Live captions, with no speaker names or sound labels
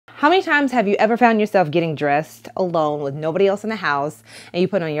How many times have you ever found yourself getting dressed alone with nobody else in the house and you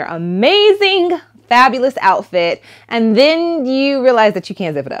put on your amazing, fabulous outfit and then you realize that you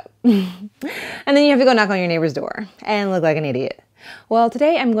can't zip it up? And then you have to go knock on your neighbor's door and look like an idiot. Well,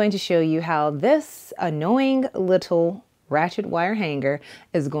 today I'm going to show you how this annoying little ratchet wire hanger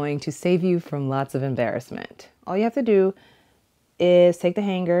is going to save you from lots of embarrassment. All you have to do is take the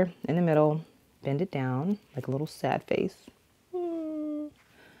hanger in the middle, bend it down like a little sad face.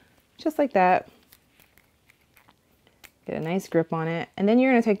 Just like that. Get a nice grip on it. And then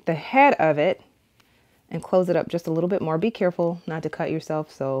you're going to take the head of it and close it up just a little bit more. Be careful not to cut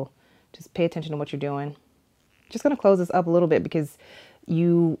yourself, so just pay attention to what you're doing. Just going to close this up a little bit because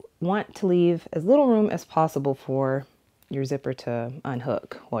you want to leave as little room as possible for your zipper to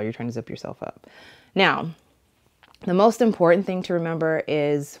unhook while you're trying to zip yourself up. Now, the most important thing to remember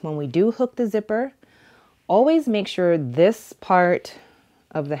is when we do hook the zipper, always make sure this part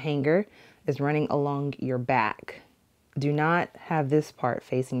of the hanger is running along your back. Do not have this part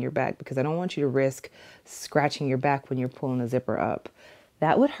facing your back because I don't want you to risk scratching your back when you're pulling the zipper up.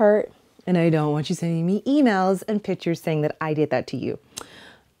 That would hurt, and I don't want you sending me emails and pictures saying that I did that to you.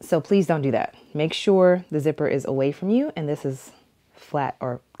 So please don't do that. Make sure the zipper is away from you and this is flat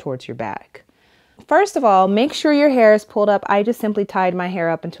or towards your back. First of all, make sure your hair is pulled up. I just simply tied my hair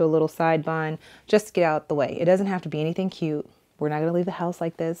up into a little side bun just to get out the way. It doesn't have to be anything cute. We're not going to leave the house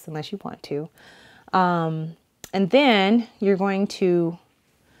like this unless you want to. And then you're going to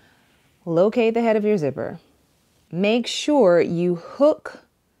locate the head of your zipper. Make sure you hook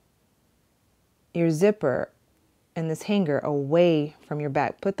your zipper and this hanger away from your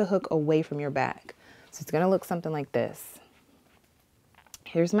back. Put the hook away from your back. So it's going to look something like this.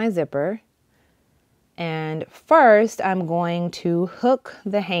 Here's my zipper. And first I'm going to hook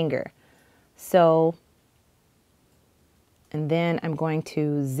the hanger. And then I'm going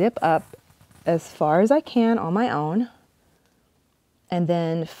to zip up as far as I can on my own and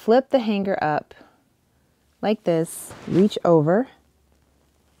then flip the hanger up like this, reach over,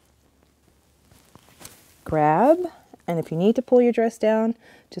 grab, and if you need to pull your dress down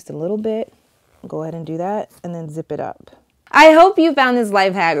just a little bit, go ahead and do that and then zip it up. I hope you found this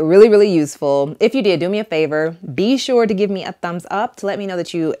life hack really useful. If you did, do me a favor. Be sure to give me a thumbs up to let me know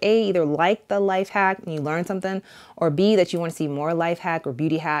that you A, either like the life hack and you learned something, or B, that you want to see more life hack or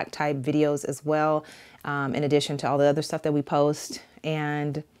beauty hack type videos as well, in addition to all the other stuff that we post.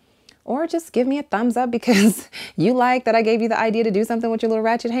 Or just give me a thumbs up because you like that I gave you the idea to do something with your little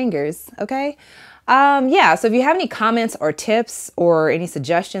ratchet hangers, okay? Yeah, so if you have any comments or tips or any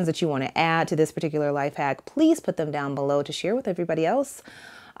suggestions that you want to add to this particular life hack, please put them down below to share with everybody else.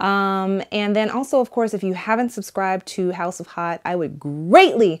 And then also, of course, if you haven't subscribed to House of Hot, I would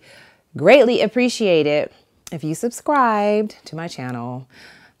greatly appreciate it if you subscribed to my channel.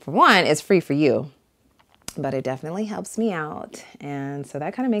 For one, it's free for you, but it definitely helps me out. And so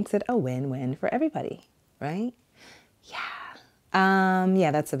that kind of makes it a win-win for everybody, right? Yeah.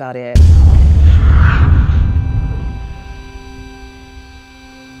 Yeah, that's about it.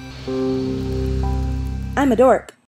 I'm a dork.